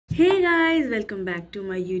Hey guys, welcome back to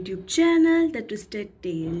my YouTube channel, The Twisted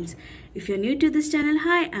Tales. If you're new to this channel,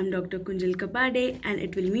 hi, I'm Dr. Kunjal Kapade and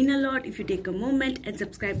it will mean a lot if you take a moment and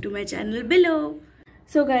subscribe to my channel below.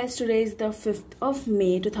 So guys, today is the 5th of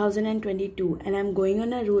May 2022 and I'm going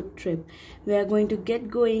on a road trip. We are going to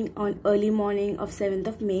get going on early morning of 7th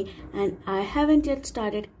of May and I haven't yet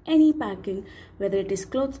started any packing, whether it is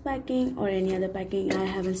clothes packing or any other packing. I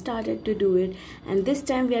haven't started to do it, and this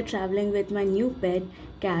time we are traveling with my new pet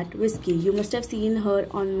cat Whiskey. You must have seen her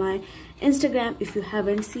on my Instagram. If you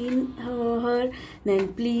haven't seen her,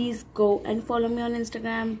 then please go and follow me on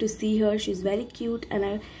Instagram to see her. She's very cute and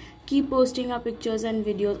I keep posting her pictures and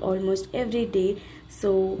videos almost every day.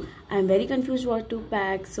 So I'm very confused what to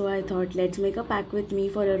pack, so I thought let's make a pack with me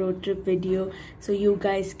for a road trip video so you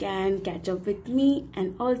guys can catch up with me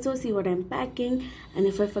and also see what I'm packing, and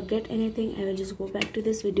if I forget anything I will just go back to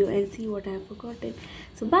this video and see what I have forgotten.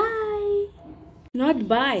 So bye, not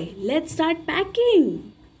bye, let's start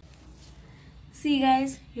packing. See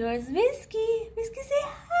guys, here's Whiskey. Whiskey, say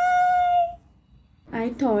hi. I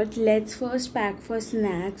thought let's first pack for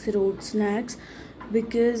snacks, road snacks,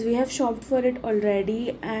 because we have shopped for it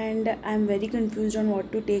already and I'm very confused on what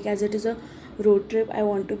to take. As it is a road trip, I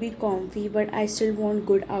want to be comfy but I still want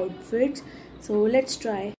good outfits, so let's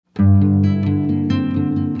try.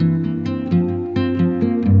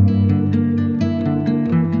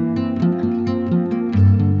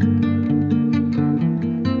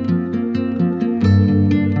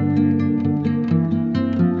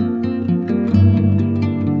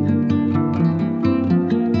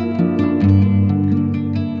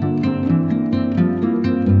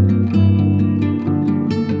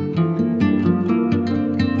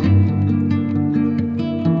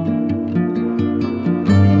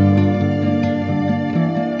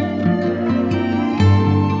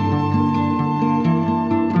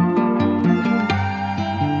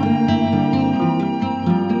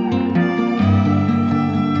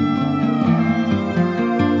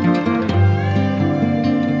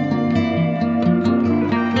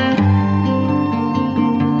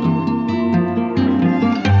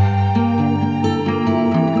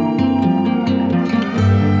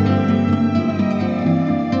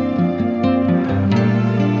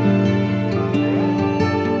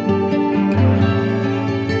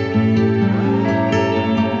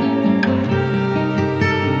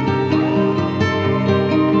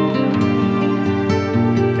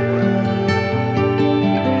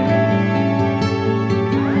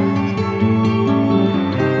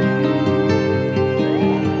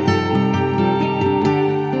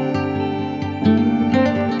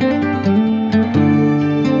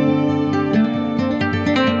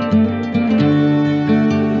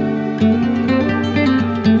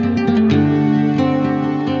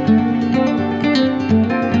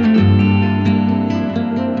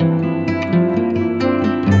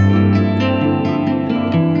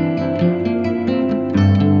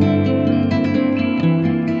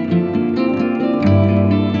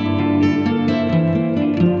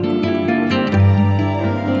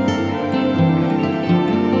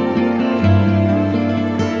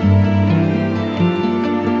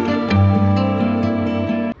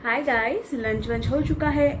 Lunch वंच हो चुका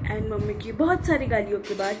है and mummy की बहुत सारी गालियों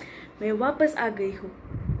के बाद मैं वापस आ गई हूँ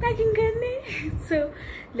पैकिंग करने. So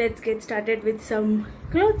let's get started with some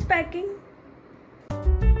clothes packing.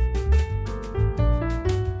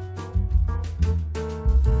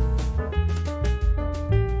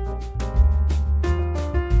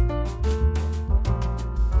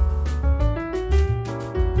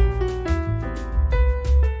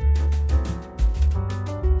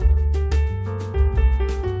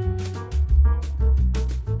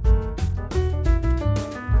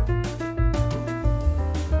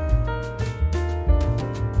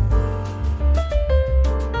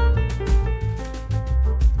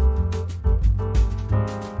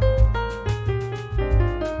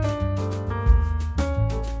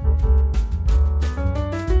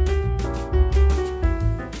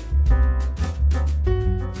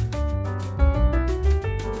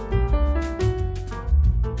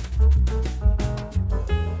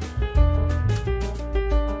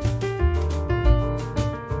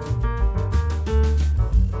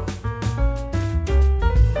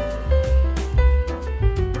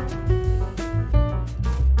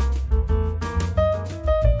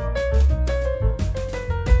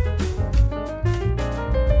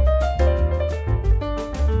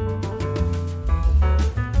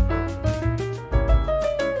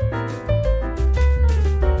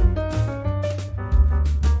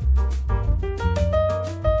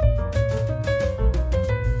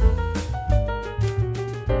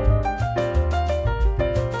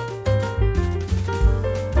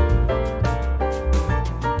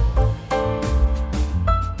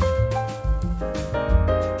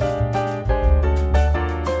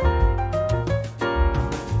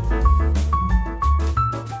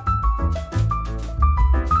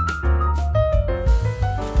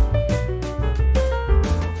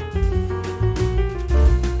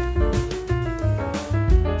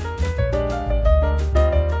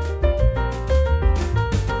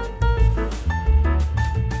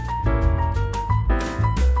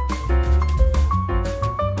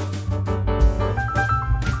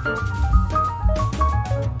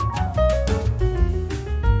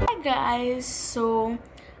 guys, so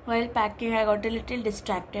while packing I got a little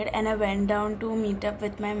distracted and I went down to meet up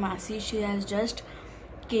with my Masi. She has just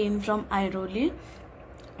came from Airoli,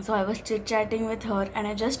 so I was chit chatting with her and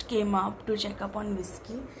I just came up to check up on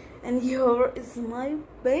Whiskey, and here is my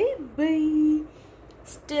baby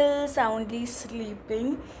still soundly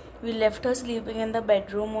sleeping. We left her sleeping in the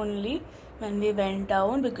bedroom only when we went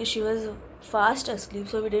down because she was fast asleep,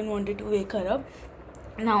 so we didn't want to wake her up.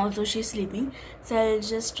 Now also she's sleeping, so I'll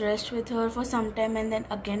just rest with her for some time and then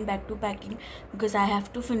again back to packing because I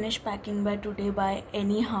have to finish packing by today by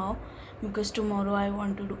anyhow, because tomorrow I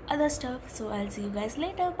want to do other stuff. So I'll see you guys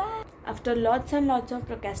later. Bye. After lots and lots of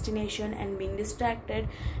procrastination and being distracted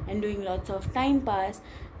and doing lots of time pass,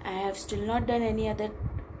 I have still not done any other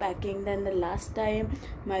packing than the last time.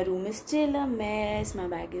 My room is still a mess, my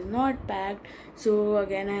bag is not packed, so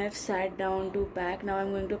again I have sat down to pack. Now I'm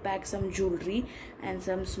going to pack some jewelry and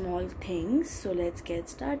some small things, so let's get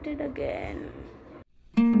started again.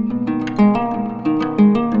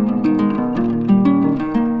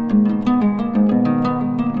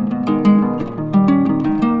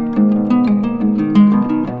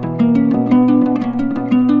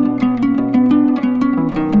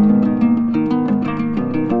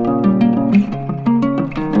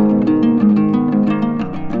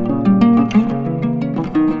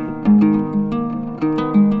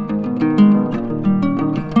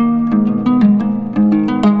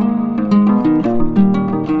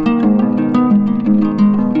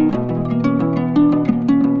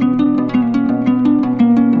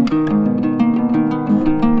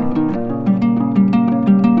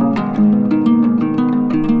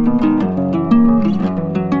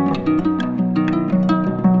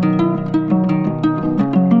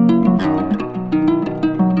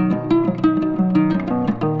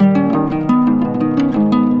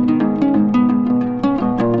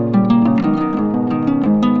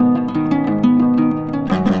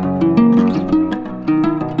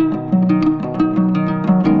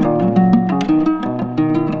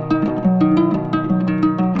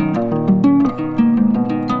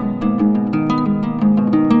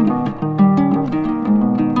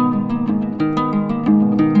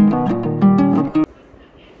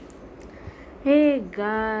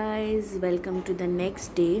 Guys, welcome to the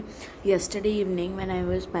next day. Yesterday evening when I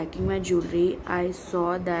was packing my jewelry, I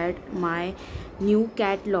saw that my new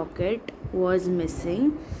cat locket was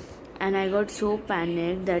missing and I got so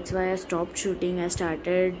panicked. That's why I stopped shooting. I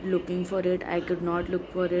started looking for it. I could not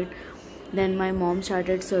look for it. Then my mom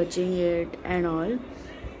started searching it and all.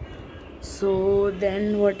 So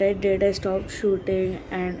then what I did, I stopped shooting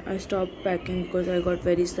and I stopped packing because I got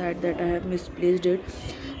very sad that I have misplaced it,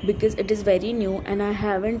 because it is very new and I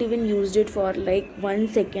haven't even used it for like 1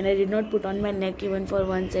 second. I did not put on my neck even for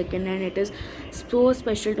 1 second, and it is so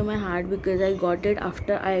special to my heart because I got it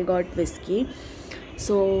after I got Whiskey.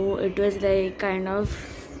 So it was like kind of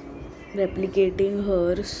replicating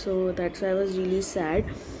her, so that's why I was really sad.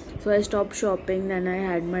 So I stopped shopping, then I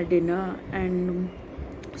had my dinner and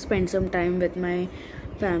spent some time with my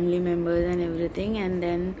family members and everything, and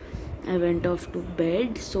then I went off to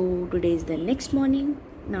bed. So today is the next morning.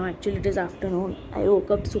 Now actually it is afternoon. I woke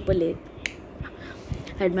up super late,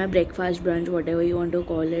 had my breakfast, brunch, whatever you want to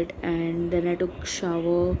call it, and then I took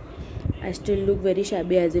shower. I still look very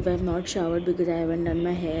shabby as if I have not showered because I haven't done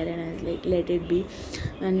my hair, and I was like, let it be.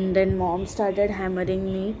 And then mom started hammering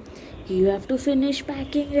me, you have to finish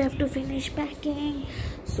packing, you have to finish packing.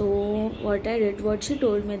 So what I did, what she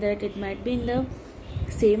told me, that it might be in the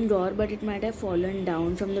same drawer but it might have fallen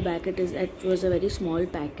down from the back. It was a very small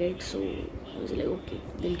packet, so I was like, okay,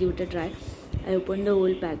 we'll give it a try. I opened the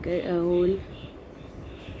whole packet, I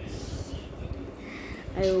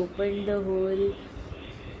opened the whole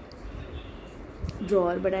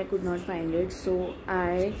drawer but I could not find it. So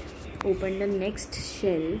I opened the next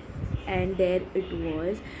shelf and there it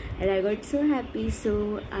was, and I got so happy.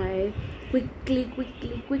 So I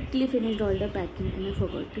quickly finished all the packing and I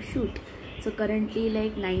forgot to shoot. So currently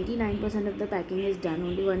like 99% of the packing is done.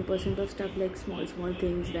 Only 1% of stuff like small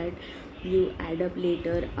things that you add up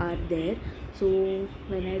later are there. So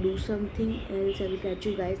when I do something else, I will catch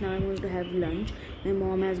you guys. Now I'm going to have lunch. My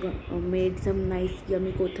mom has made some nice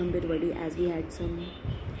yummy kothambir vadi, as we had some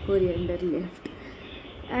coriander left.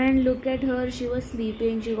 And look at her, she was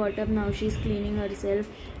sleeping, she got up, now she's cleaning herself.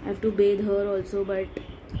 I have to bathe her also, but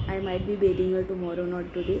I might be bathing her tomorrow,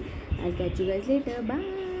 not today. I'll catch you guys later. Bye.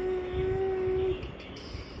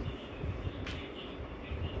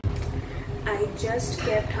 I just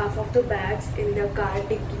kept half of the bags in the car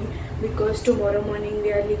dicky because tomorrow morning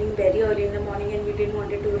we are leaving very early in the morning and we didn't want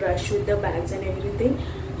to rush with the bags and everything.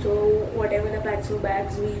 So whatever the bags were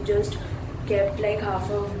bags, we just kept like half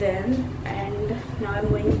of them, and now I'm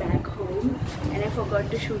going back home and I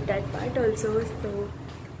forgot to shoot that part also. So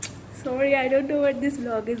sorry, I don't know what this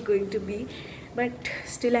vlog is going to be, but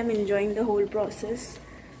still I'm enjoying the whole process.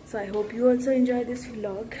 So I hope you also enjoy this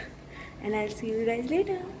vlog, and I'll see you guys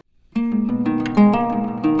later.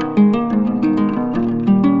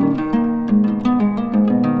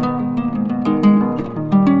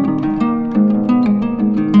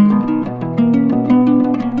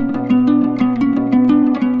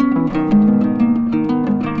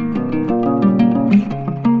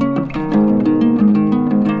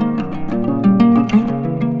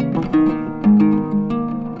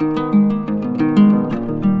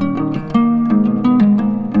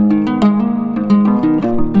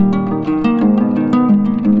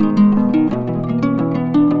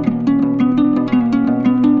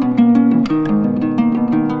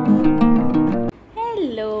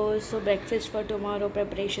 So breakfast for tomorrow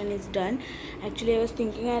preparation is done. Actually, I was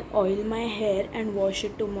thinking I'll oil my hair and wash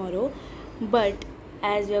it tomorrow, but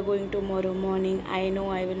as we are going tomorrow morning, I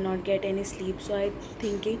know I will not get any sleep, so I'm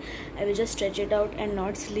thinking I will just stretch it out and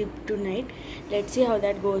not sleep tonight. Let's see how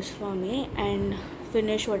that goes for me, and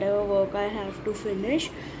finish whatever work I have to finish.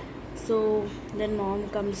 So then mom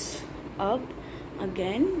comes up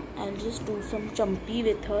again. I'll just do some chumpy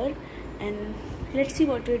with her, and let's see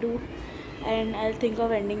what we do. And I'll think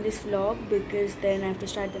of ending this vlog because then I have to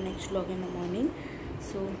start the next vlog in the morning.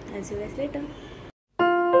 So I'll see you guys later.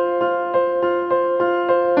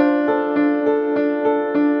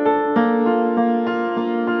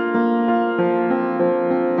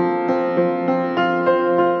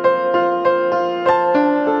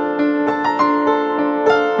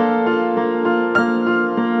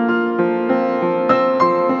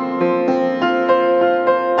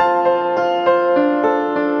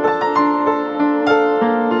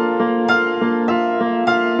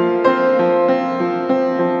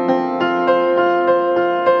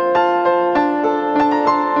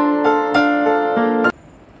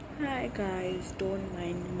 Don't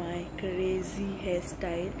mind my crazy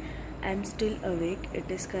hairstyle. I'm still awake. It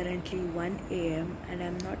is currently 1 AM and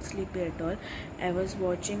I'm not sleepy at all. I was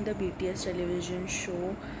watching the BTS television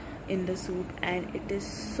show in the suit, and it is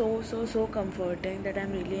so comforting that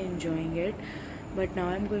I'm really enjoying it. But now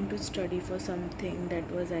I'm going to study for something that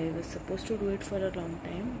I was supposed to do it for a long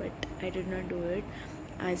time, but I did not do it.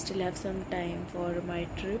 I still have some time for my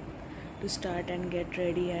trip to start and get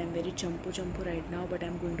ready. I am very champu right now, but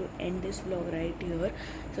I'm going to end this vlog right here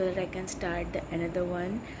so that I can start another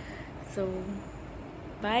one. So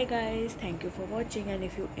bye guys, thank you for watching, and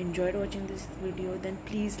if you enjoyed watching this video, then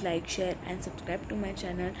please like, share and subscribe to my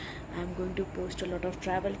channel. I'm going to post a lot of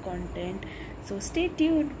travel content, so stay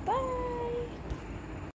tuned. Bye.